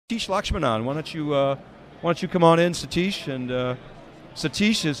Satish Lakshmanan. Why don't you come on in, Satish? And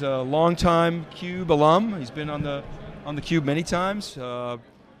Satish is a longtime CUBE alum. He's been on the CUBE many times.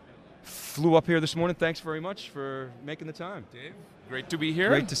 Flew up here this morning. Thanks very much for making the time. Dave, great to be here.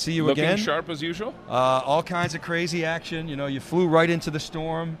 Great to see you again. Looking sharp as usual. All kinds of crazy action. You know, you flew right into the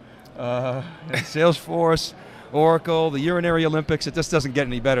storm. Salesforce, Oracle, the urinary Olympics. It just doesn't get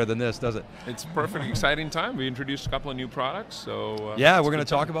any better than this, does it? It's perfect, exciting time. We introduced a couple of new products, so yeah, we're going to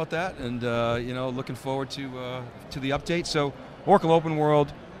talk about that, and looking forward to the update. So, Oracle Open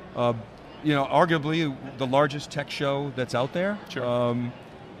World, arguably the largest tech show that's out there. Sure.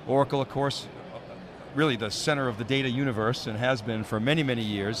 Oracle, of course, really the center of the data universe, and has been for many, many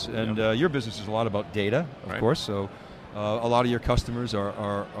years. And your business is a lot about data, of course. So, a lot of your customers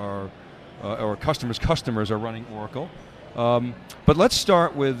or customers are running Oracle. But let's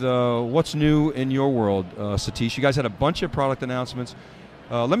start with what's new in your world, Satish. You guys had a bunch of product announcements.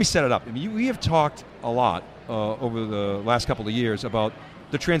 Let me set it up. I mean, we have talked a lot over the last couple of years about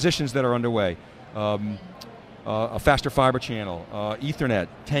the transitions that are underway. A faster fiber channel, Ethernet,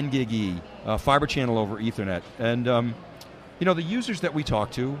 10 gig E, fiber channel over Ethernet. And the users that we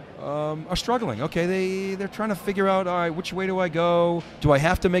talk to are struggling. Okay, they're trying to figure out, all right, which way do I go? Do I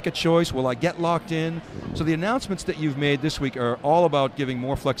have to make a choice? Will I get locked in? So the announcements that you've made this week are all about giving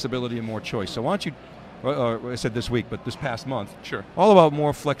more flexibility and more choice. So why don't you, I said this week, but this past month. Sure. All about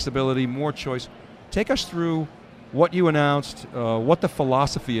more flexibility, more choice. Take us through what you announced, what the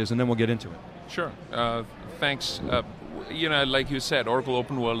philosophy is, and then we'll get into it. Sure. Thanks. Like you said, Oracle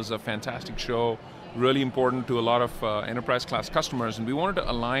Open World is a fantastic show. Really important to a lot of enterprise class customers, and we wanted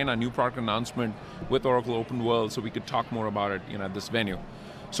to align our new product announcement with Oracle Open World so we could talk more about it at this venue.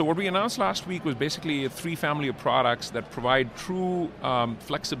 So what we announced last week was basically a 3 family of products that provide true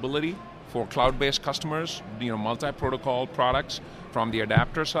flexibility for cloud-based customers, multi-protocol products from the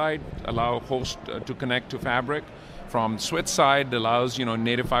adapter side, allow host to connect to Fabric. From switch side, that allows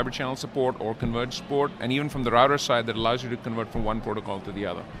native fiber channel support or converged support, and even from the router side that allows you to convert from one protocol to the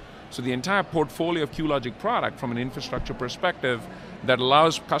other. So the entire portfolio of QLogic product from an infrastructure perspective that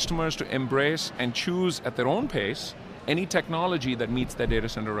allows customers to embrace and choose at their own pace any technology that meets their data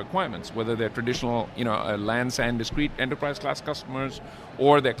center requirements, whether they're traditional LAN, SAN, discrete enterprise class customers,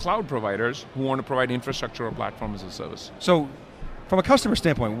 or they're cloud providers who want to provide infrastructure or platform as a service. So, from a customer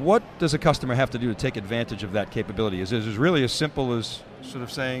standpoint, what does a customer have to do to take advantage of that capability? Is it really as simple as sort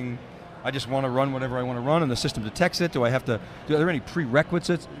of saying, I just want to run whatever I want to run and the system detects it? Are there any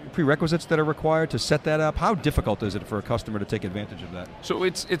prerequisites that are required to set that up? How difficult is it for a customer to take advantage of that? So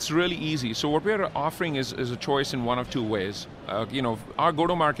it's really easy. So what we're offering is a choice in one of 2 ways. Our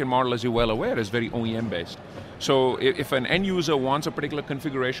go-to-market model, as you're well aware, is very OEM based. So if an end user wants a particular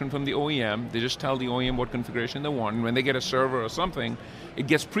configuration from the OEM, they just tell the OEM what configuration they want, and when they get a server or something, it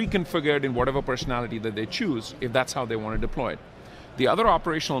gets pre-configured in whatever personality that they choose, if that's how they want to deploy it. The other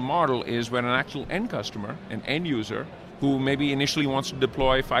operational model is when an actual end customer, an end user, who maybe initially wants to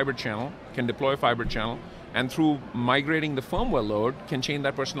deploy fiber channel, can deploy fiber channel, and through migrating the firmware load, can change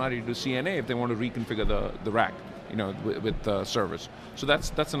that personality to CNA if they want to reconfigure the rack, with servers. So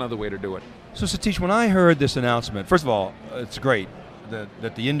that's another way to do it. So Satish, when I heard this announcement, first of all, it's great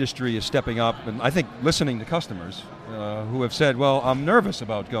that the industry is stepping up, and I think listening to customers who have said, well, I'm nervous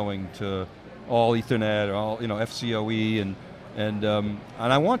about going to all Ethernet or all FCOE and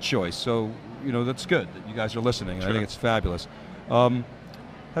I want choice. So that's good that you guys are listening. Sure. I think it's fabulous.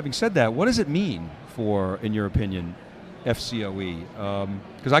 Having said that, what does it mean for, in your opinion, FCOE?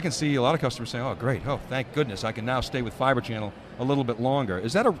 Because I can see a lot of customers saying, oh great, oh thank goodness, I can now stay with fiber channel a little bit longer.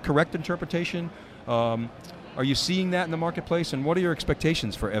 Is that a correct interpretation? Are you seeing that in the marketplace, and what are your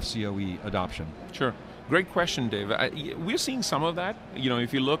expectations for FCOE adoption? Sure. Great question, Dave. We're seeing some of that.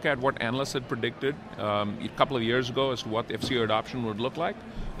 If you look at what analysts had predicted a couple of years ago as to what FCOE adoption would look like,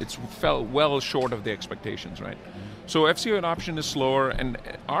 it's fell well short of the expectations, right? So FCOE adoption is slower, and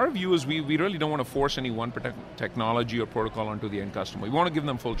our view is we really don't want to force any one technology or protocol onto the end customer. We want to give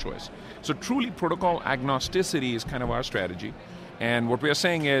them full choice. So truly protocol agnosticity is kind of our strategy. And what we are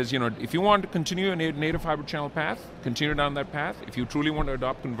saying is, if you want to continue a native fiber channel path, continue down that path. If you truly want to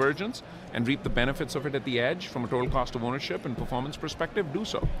adopt convergence and reap the benefits of it at the edge from a total cost of ownership and performance perspective, do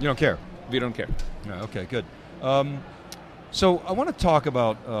so. You don't care? We don't care. Yeah, okay, good. So I want to talk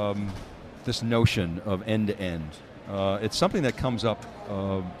about this notion of end-to-end. It's something that comes up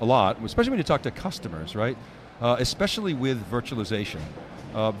a lot, especially when you talk to customers, right? Especially with virtualization.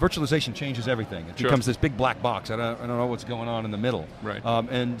 Virtualization changes everything. It becomes this big black box. I don't know what's going on in the middle. Right.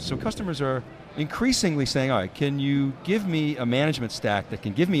 And so customers are increasingly saying, all right, can you give me a management stack that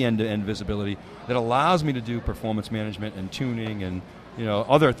can give me end-to-end visibility that allows me to do performance management and tuning and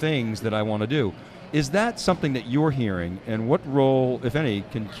other things that I want to do. Is that something that you're hearing, and what role, if any,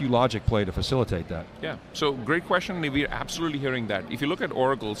 can QLogic play to facilitate that? Yeah, so great question, we're absolutely hearing that. If you look at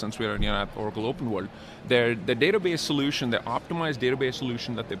Oracle, since we're at Oracle Open World, the database solution, the optimized database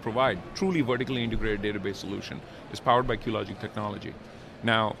solution that they provide, truly vertically integrated database solution, is powered by QLogic technology.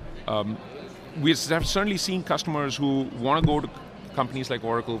 Now, we have certainly seen customers who want to go to companies like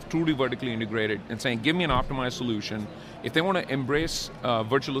Oracle, truly vertically integrated, and saying, give me an optimized solution. If they want to embrace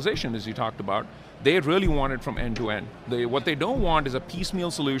virtualization, as you talked about, they really want it from end to end. What they don't want is a piecemeal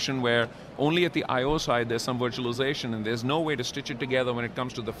solution where only at the I/O side there's some virtualization and there's no way to stitch it together when it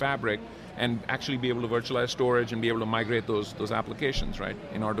comes to the fabric and actually be able to virtualize storage and be able to migrate those applications, right,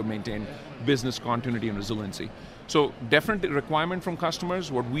 in order to maintain business continuity and resiliency. So definite requirement from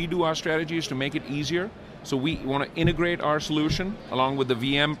customers. What we do, our strategy is to make it easier. So we want to integrate our solution along with the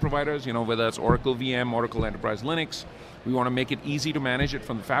VM providers, whether it's Oracle VM, Oracle Enterprise Linux. We want to make it easy to manage it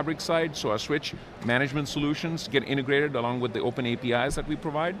from the fabric side, so our switch management solutions get integrated along with the open APIs that we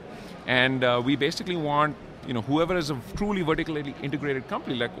provide. And we basically want whoever is a truly vertically integrated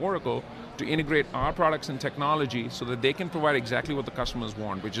company like Oracle to integrate our products and technology so that they can provide exactly what the customers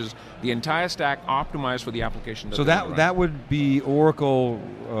want, which is the entire stack optimized for the application. So that would be Oracle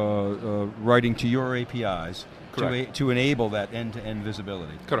writing to your APIs to enable that end-to-end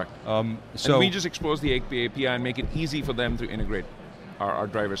visibility. Correct. And we just expose the API and make it easy for them to integrate our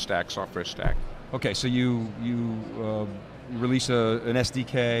driver stack, software stack. Okay, so you release an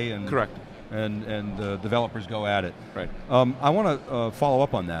SDK and correct. And the developers go at it. Right. I want to follow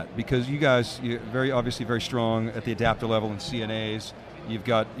up on that because you guys, you're obviously very strong at the adapter level and CNAs. You've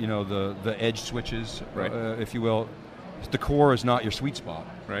got the edge switches, right. If you will. The core is not your sweet spot.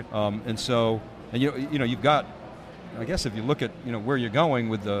 Right. And you've got, I guess if you look at where you're going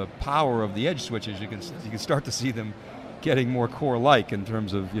with the power of the edge switches, you can start to see them getting more core-like in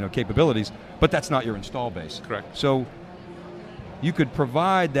terms of capabilities. But that's not your install base. Correct. So you could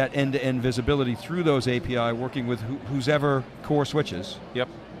provide that end-to-end visibility through those API, working with whose ever core switches. Yep.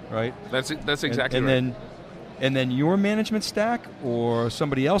 Right. That's exactly right. And then your management stack or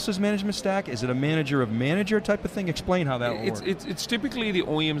somebody else's management stack? Is it a manager of manager type of thing? Explain how that works. It's typically the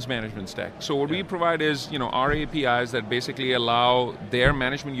OEM's management stack. So what we provide is our APIs that basically allow their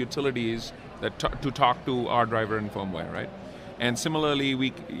management utilities to talk to our driver and firmware, right? And similarly,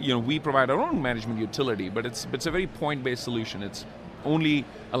 we provide our own management utility, but it's a very point-based solution. It's only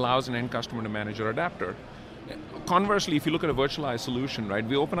allows an end customer to manage our adapter. Conversely, if you look at a virtualized solution, right,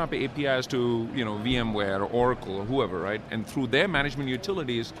 we open up APIs to VMware or Oracle or whoever, right, and through their management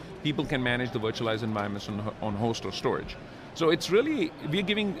utilities, people can manage the virtualized environments on host or storage. So it's really, we're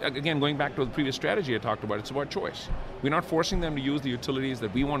giving, again, going back to the previous strategy I talked about, it's about choice. We're not forcing them to use the utilities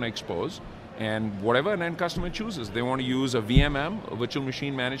that we want to expose, and whatever an end customer chooses, they want to use a VMM, a virtual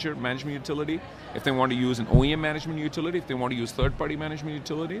machine management utility, if they want to use an OEM management utility, if they want to use third-party management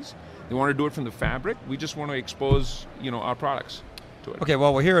utilities, they want to do it from the fabric, we just want to expose our products to it. Okay,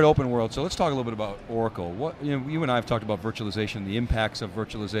 well, we're here at Open World, so let's talk a little bit about Oracle. What you and I have talked about virtualization, the impacts of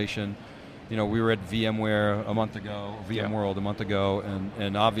virtualization. We were at VMware a month ago, VMworld a month ago,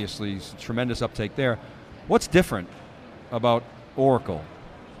 and obviously tremendous uptake there. What's different about Oracle?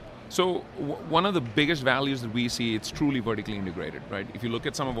 So one of the biggest values that we see, it's truly vertically integrated, right? If you look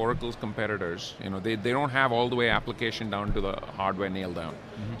at some of Oracle's competitors, they don't have all the way application down to the hardware nailed down.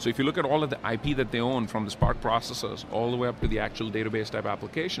 Mm-hmm. So if you look at all of the IP that they own, from the Spark processors all the way up to the actual database type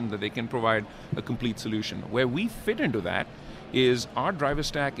application, that they can provide a complete solution. Where we fit into that is our driver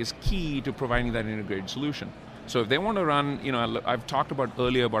stack is key to providing that integrated solution. So if they want to run, I've talked about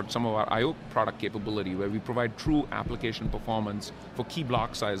earlier about some of our I/O product capability where we provide true application performance for key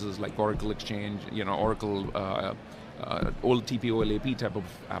block sizes like Oracle Exchange, Oracle old TP-OLAP type of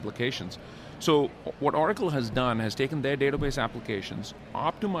applications. So what Oracle has done has taken their database applications,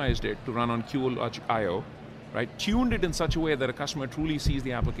 optimized it to run on QLogic I/O, right? Tuned it in such a way that a customer truly sees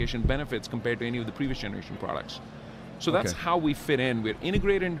the application benefits compared to any of the previous generation products. So that's how we fit in. We're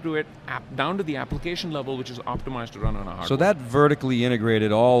integrated into it down to the application level, which is optimized to run on our hardware. So that vertically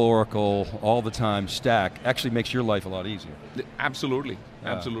integrated, all Oracle, all the time stack actually makes your life a lot easier. Absolutely,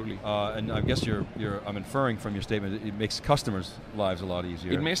 absolutely. And I guess I'm inferring from your statement, it makes customers' lives a lot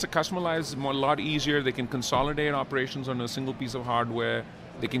easier. It makes the customer lives a lot easier. They can consolidate operations on a single piece of hardware.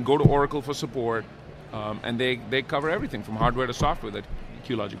 They can go to Oracle for support, and they cover everything from hardware to software that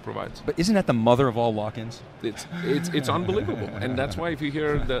QLogic provides. But isn't that the mother of all lock-ins? It's unbelievable, and that's why if you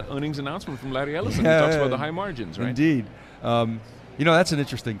hear the earnings announcement from Larry Ellison, he talks about the high margins, right? Indeed. That's an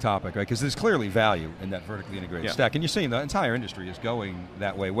interesting topic, right? Because there's clearly value in that vertically integrated stack, and you're seeing the entire industry is going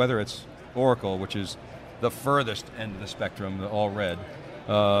that way, whether it's Oracle, which is the furthest end of the spectrum, the all red,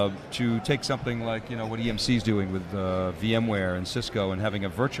 to take something like what EMC's doing with VMware and Cisco and having a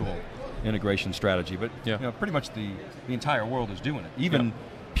virtual integration strategy. But pretty much the entire world is doing it. Even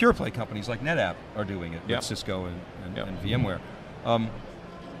pure play companies like NetApp are doing it with Cisco and VMware.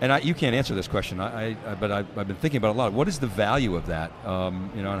 And you can't answer this question, but I've been thinking about it a lot. What is the value of that?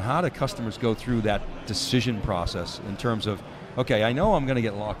 And how do customers go through that decision process in terms of, okay, I know I'm going to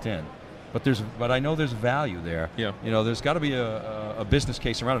get locked in, but I know there's value there. Yeah. There's got to be a business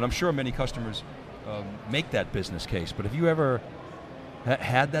case around it. I'm sure many customers make that business case, but have you ever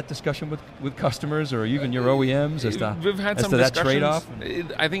had that discussion with customers or even your OEMs as to, we've had as some to that discussions.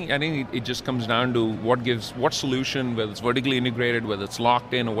 trade-off? I think it just comes down to what solution, whether it's vertically integrated, whether it's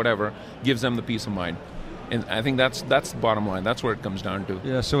locked in or whatever, gives them the peace of mind. And I think that's the bottom line. That's where it comes down to.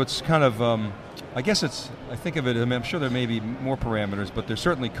 Yeah, so it's kind of, I think of it, I'm sure there may be more parameters, but there's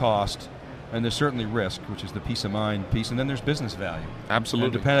certainly cost, and there's certainly risk, which is the peace of mind piece, and then there's business value.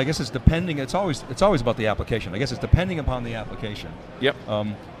 Absolutely. I guess it's depending, it's always about the application. I guess it's depending upon the application. Yep.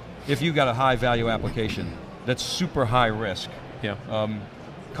 If you've got a high value application that's super high risk,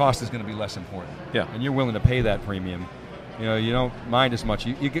 cost is going to be less important. Yeah. And you're willing to pay that premium. You don't mind as much.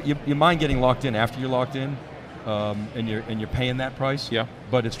 You mind getting locked in after you're locked in, and you're paying that price. Yeah.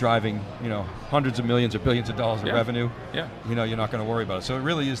 But it's driving hundreds of millions or billions of dollars of revenue. Yeah. You're not going to worry about it. So it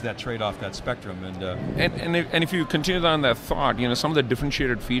really is that trade-off, that spectrum. And if you continue on that thought, some of the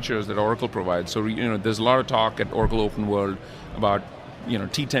differentiated features that Oracle provides. So there's a lot of talk at Oracle Open World about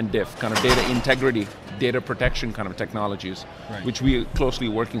T10 diff, kind of data integrity, data protection kind of technologies, which we are closely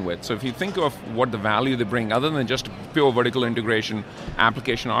working with. So if you think of what the value they bring, other than just pure vertical integration,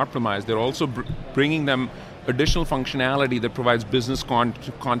 application optimized, they're also bringing them additional functionality that provides business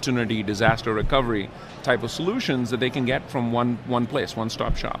continuity, disaster recovery type of solutions that they can get from one place,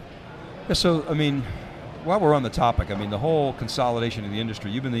 one-stop shop. Yeah, so, while we're on the topic, the whole consolidation of the industry,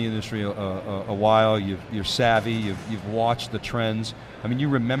 you've been in the industry a while, you're savvy, you've watched the trends. You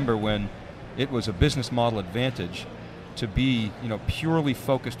remember when it was a business model advantage to be purely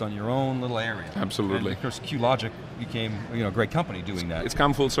focused on your own little area. Absolutely. And of course, QLogic became a great company doing that. It's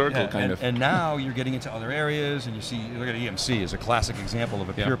come full circle, kind of. And now you're getting into other areas, and look at EMC as a classic example of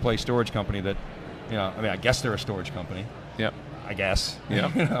a pure play storage company that, I guess they're a storage company. Yeah. I guess.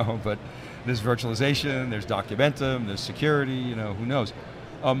 Yeah. But there's virtualization, there's Documentum, there's security, who knows.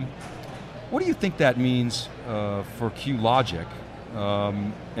 What do you think that means for QLogic?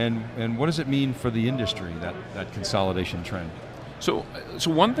 And what does it mean for the industry, that consolidation trend? So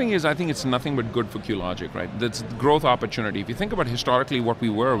one thing is, I think it's nothing but good for QLogic, right? That's growth opportunity. If you think about historically what we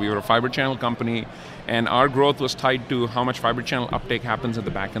were a fiber channel company, and our growth was tied to how much fiber channel uptake happens at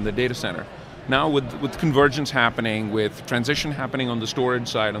the back end of the data center. Now with convergence happening, with transition happening on the storage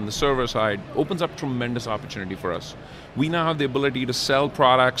side, on the server side, opens up tremendous opportunity for us. We now have the ability to sell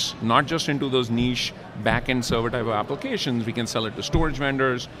products, not just into those niche back-end server type of applications. We can sell it to storage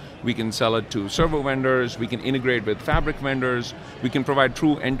vendors, we can sell it to server vendors, we can integrate with fabric vendors, we can provide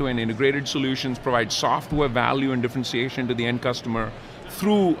true end-to-end integrated solutions, provide software value and differentiation to the end customer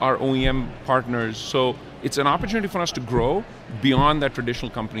through our OEM partners. So it's an opportunity for us to grow beyond that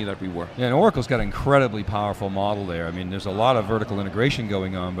traditional company that we were. Yeah, and Oracle's got an incredibly powerful model there. There's a lot of vertical integration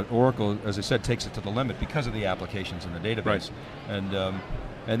going on, but Oracle, as I said, takes it to the limit because of the applications in the database. Right.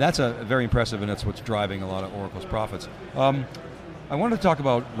 And that's very impressive, and that's what's driving a lot of Oracle's profits. I wanted to talk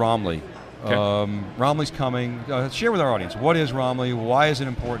about Romley. Okay. Romley's coming. Share with our audience, what is Romley, why is it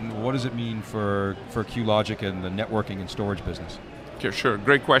important, what does it mean for QLogic and the networking and storage business? Sure,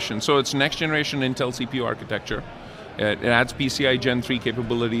 great question. So it's next generation Intel CPU architecture. It adds PCI Gen 3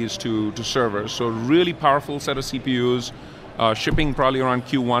 capabilities to servers. So really powerful set of CPUs, shipping probably around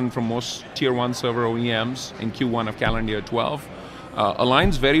Q1 from most tier 1 server OEMs in Q1 of calendar year 12.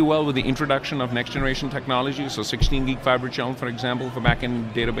 Aligns very well with the introduction of next generation technology, so 16 gig fiber channel, for example, for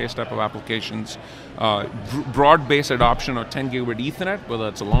back-end database type of applications. Broad-based adoption of 10 gigabit Ethernet, whether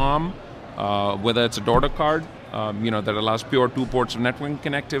it's a LOM, whether it's a daughter card, that allows pure 2 ports of networking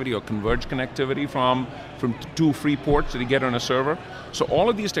connectivity or converged connectivity from 2 free ports that you get on a server. So all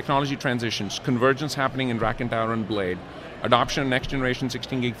of these technology transitions, convergence happening in rack and tower and blade, adoption of next generation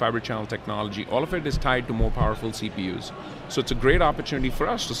 16 gig fiber channel technology, all of it is tied to more powerful CPUs. So it's a great opportunity for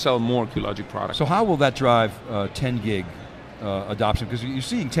us to sell more QLogic products. So how will that drive 10 gig adoption? Because you're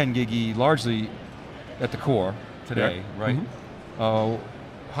seeing 10 gig E largely at the core today, right? Mm-hmm.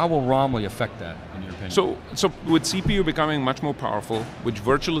 How will Romley affect that, in your opinion? So with CPU becoming much more powerful, with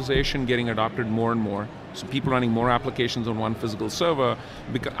virtualization getting adopted more and more, So people running more applications on one physical server,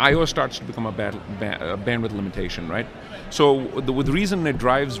 I/O starts to become a bandwidth limitation, right? So the reason it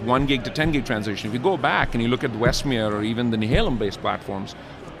drives 1 gig to 10 gig transition, if you go back and you look at the Westmere or even the Nehalem-based platforms,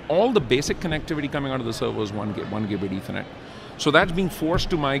 all the basic connectivity coming out of the server was 1 gigabit Ethernet. So that's being forced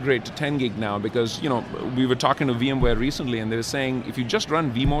to migrate to 10 gig now because, we were talking to VMware recently and they were saying if you just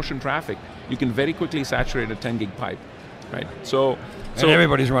run vMotion traffic, you can very quickly saturate a 10 gig pipe, right? So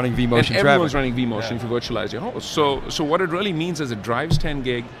everybody's running vMotion traffic. Everyone's running vMotion if you virtualize your host. So what it really means is it drives 10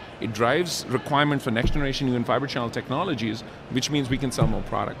 gig, it drives requirement for next generation new and fiber channel technologies, which means we can sell more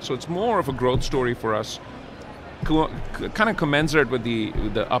products. So it's more of a growth story for us, kind of commensurate with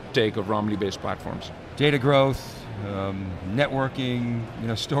the uptake of Romley-based platforms. Data growth, networking,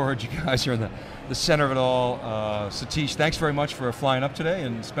 storage, you guys are in the center of it all. Satish, thanks very much for flying up today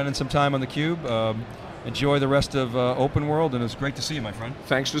and spending some time on theCUBE. Enjoy the rest of Open World, and it's great to see you, my friend.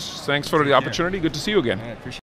 Thanks for the opportunity. Good to see you again. All right, appreciate it.